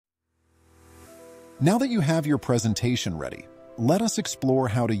Now that you have your presentation ready, let us explore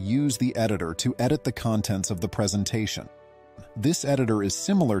how to use the editor to edit the contents of the presentation. This editor is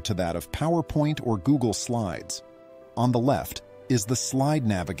similar to that of PowerPoint or Google Slides. On the left is the Slide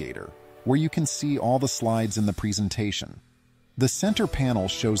Navigator, where you can see all the slides in the presentation. The center panel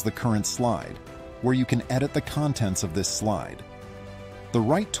shows the current slide, where you can edit the contents of this slide. The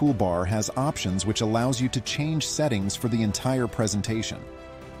right toolbar has options which allows you to change settings for the entire presentation.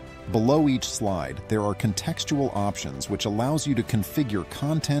 Below each slide, there are contextual options which allows you to configure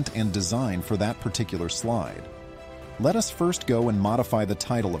content and design for that particular slide. Let us first go and modify the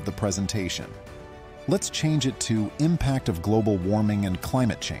title of the presentation. Let's change it to Impact of Global Warming and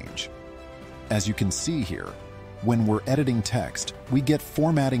Climate Change. As you can see here, when we're editing text, we get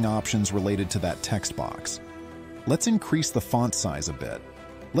formatting options related to that text box. Let's increase the font size a bit.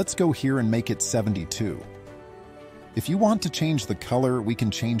 Let's go here and make it 72. If you want to change the color, we can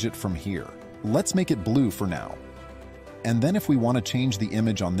change it from here. Let's make it blue for now. And then if we want to change the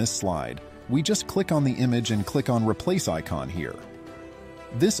image on this slide, we just click on the image and click on Replace icon here.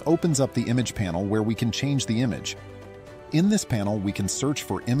 This opens up the image panel where we can change the image. In this panel, we can search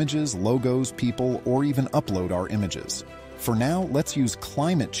for images, logos, people, or even upload our images. For now, let's use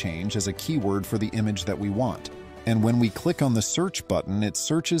climate change as a keyword for the image that we want. And when we click on the search button, it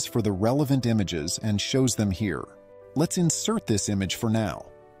searches for the relevant images and shows them here. Let's insert this image for now.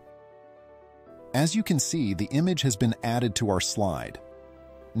 As you can see, the image has been added to our slide.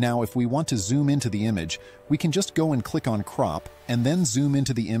 Now, if we want to zoom into the image, we can just go and click on Crop and then zoom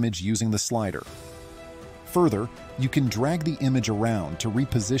into the image using the slider. Further, you can drag the image around to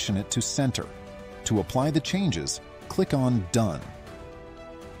reposition it to center. To apply the changes, click on Done.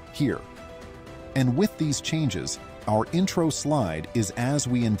 Here. And with these changes, our intro slide is as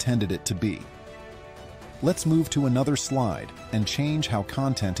we intended it to be. Let's move to another slide and change how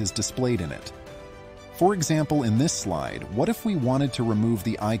content is displayed in it. For example, in this slide, what if we wanted to remove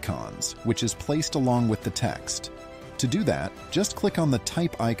the icons, which is placed along with the text? To do that, just click on the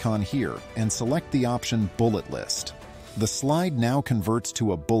type icon here and select the option Bullet List. The slide now converts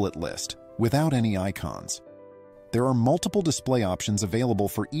to a bullet list without any icons. There are multiple display options available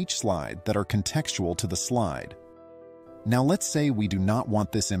for each slide that are contextual to the slide. Now let's say we do not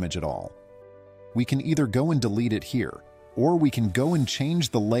want this image at all. We can either go and delete it here, or we can go and change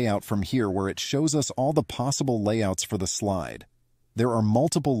the layout from here where it shows us all the possible layouts for the slide. There are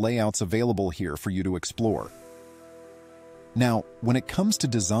multiple layouts available here for you to explore. Now, when it comes to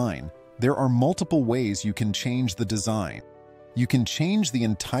design, there are multiple ways you can change the design. You can change the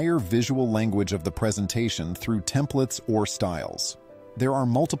entire visual language of the presentation through templates or styles. There are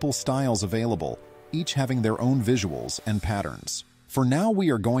multiple styles available, each having their own visuals and patterns. For now,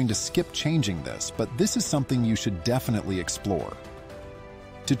 we are going to skip changing this, but this is something you should definitely explore.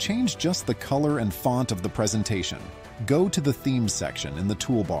 To change just the color and font of the presentation, go to the Themes section in the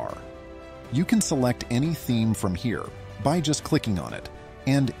toolbar. You can select any theme from here by just clicking on it,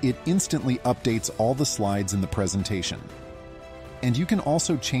 and it instantly updates all the slides in the presentation. And you can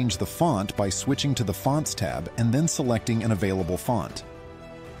also change the font by switching to the Fonts tab and then selecting an available font.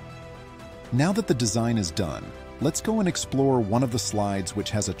 Now that the design is done, let's go and explore one of the slides which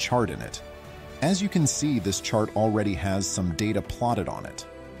has a chart in it. As you can see, this chart already has some data plotted on it.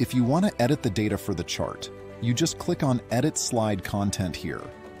 If you want to edit the data for the chart, you just click on Edit Slide Content here,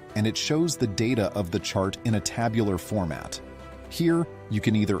 and it shows the data of the chart in a tabular format. Here, you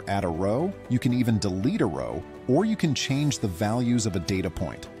can either add a row, you can even delete a row, or you can change the values of a data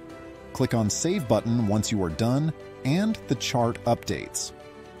point. Click on Save button once you are done, and the chart updates.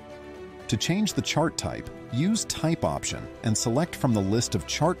 To change the chart type, use Type option and select from the list of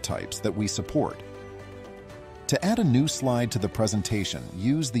chart types that we support. To add a new slide to the presentation,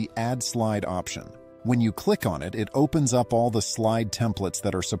 use the Add Slide option. When you click on it, it opens up all the slide templates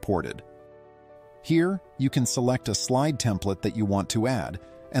that are supported. Here, you can select a slide template that you want to add,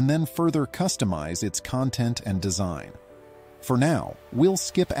 and then further customize its content and design. For now, we'll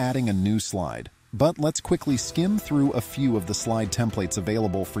skip adding a new slide, but let's quickly skim through a few of the slide templates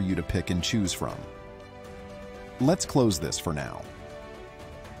available for you to pick and choose from. Let's close this for now.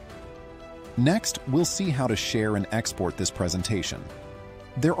 Next, we'll see how to share and export this presentation.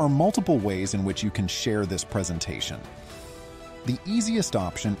 There are multiple ways in which you can share this presentation. The easiest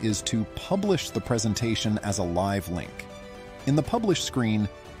option is to publish the presentation as a live link. In the Publish screen,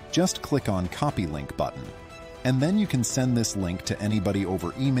 just click on Copy Link button, and then you can send this link to anybody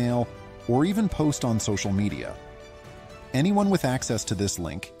over email or even post on social media. Anyone with access to this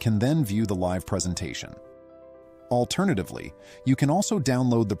link can then view the live presentation. Alternatively, you can also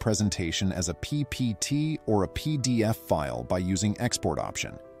download the presentation as a PPT or a PDF file by using Export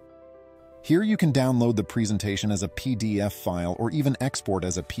option. Here you can download the presentation as a PDF file or even export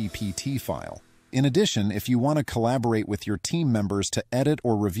as a PPT file. In addition, if you want to collaborate with your team members to edit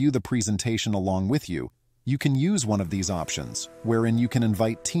or review the presentation along with you, you can use one of these options, wherein you can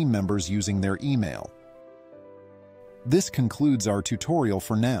invite team members using their email. This concludes our tutorial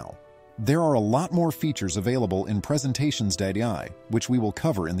for now. There are a lot more features available in Presentations.AI, which we will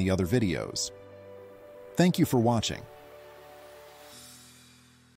cover in the other videos. Thank you for watching.